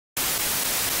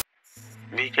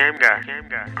The game guy.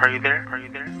 Are you there?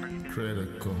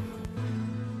 Critical.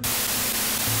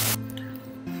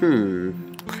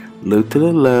 Look to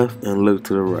the left and look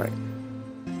to the right.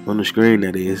 On the screen,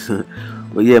 that is.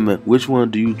 But yeah, man, which one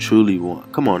do you truly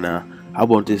want? Come on now. I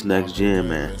want this next gen,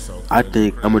 man. I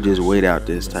think I'm gonna just wait out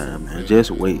this time, man.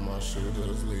 Just wait.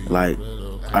 Like,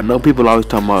 I know people always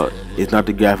talking about it's not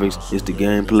the graphics, it's the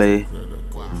gameplay.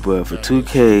 But for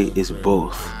 2K, it's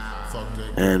both.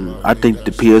 And I think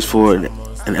the PS4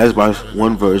 and Xbox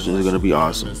One version is gonna be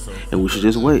awesome. And we should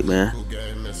just wait, man.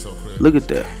 Look at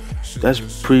that. That's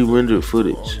pre-rendered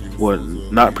footage. Well,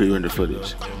 not pre-rendered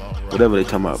footage. Whatever they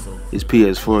talking about. It's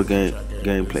PS4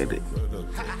 gameplay.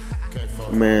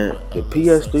 Man, the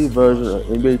PS3 version of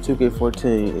NBA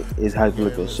 2K14 is hyper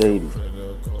looking shady.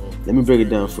 Let me break it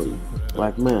down for you.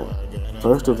 Like, man,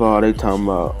 first of all, they talking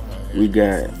about we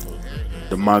got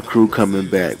the My Crew coming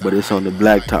back, but it's on the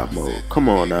blacktop mode. Come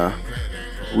on now.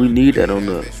 We need that on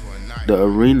the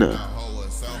arena.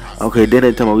 Okay, then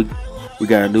they talking about we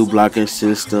got a new blocking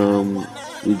system.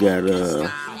 We got the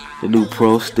new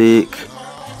Pro Stick.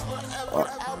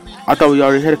 I thought we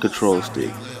already had a control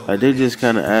stick. Like, they just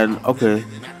kind of adding. Okay,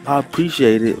 I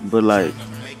appreciate it, but like,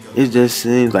 it just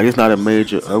seems like it's not a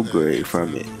major upgrade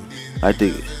from it. I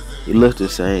think it looks the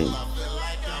same.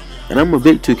 And I'm a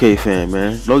big 2K fan,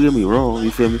 man. Don't get me wrong.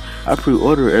 You feel me? I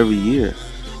pre-order every year.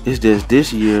 It's just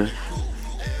this year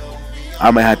I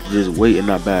might have to just wait and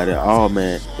not buy it at all,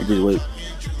 man. And just wait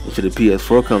until the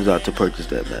PS4 comes out to purchase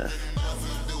that, man.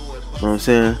 You know what I'm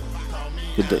saying?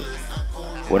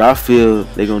 What I feel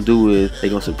they gonna do is they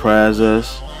gonna surprise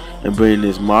us and bring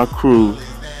this My Crew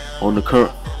on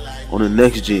the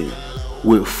next gen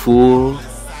with full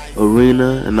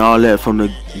arena and all that from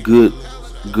the great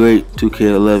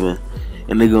 2K11,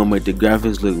 and they gonna make the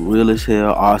graphics look real as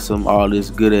hell, awesome, all this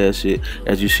good ass shit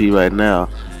as you see right now.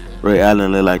 Ray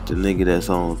Allen look like the nigga that's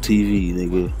on TV,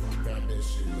 nigga.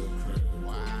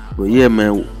 But yeah,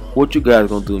 man, what you guys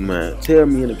gonna do, man? Tell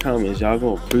me in the comments, y'all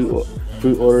gonna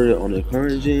pre-order it on the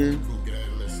current gen,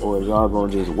 or is y'all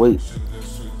gonna just wait?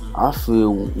 I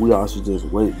feel we all should just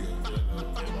wait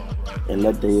and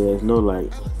let their ass know,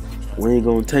 like, we ain't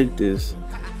gonna take this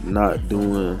not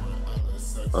doing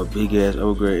a big ass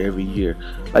upgrade every year.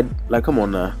 Like come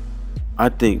on now. I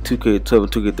think 2K12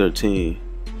 and 2K13,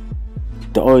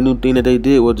 the only new thing that they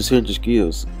did was the signature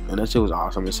skills, and that shit was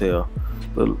awesome as hell.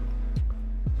 But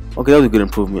okay, that was a good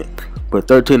improvement. But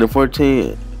 13 and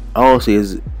 14, I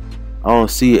don't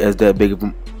see it as that big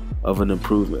of an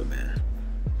improvement, man.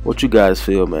 What you guys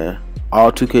feel, man?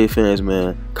 All 2K fans,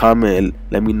 man, comment and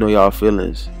let me know y'all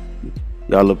feelings,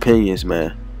 y'all opinions,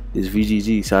 man. It's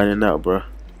VGG signing out, bro.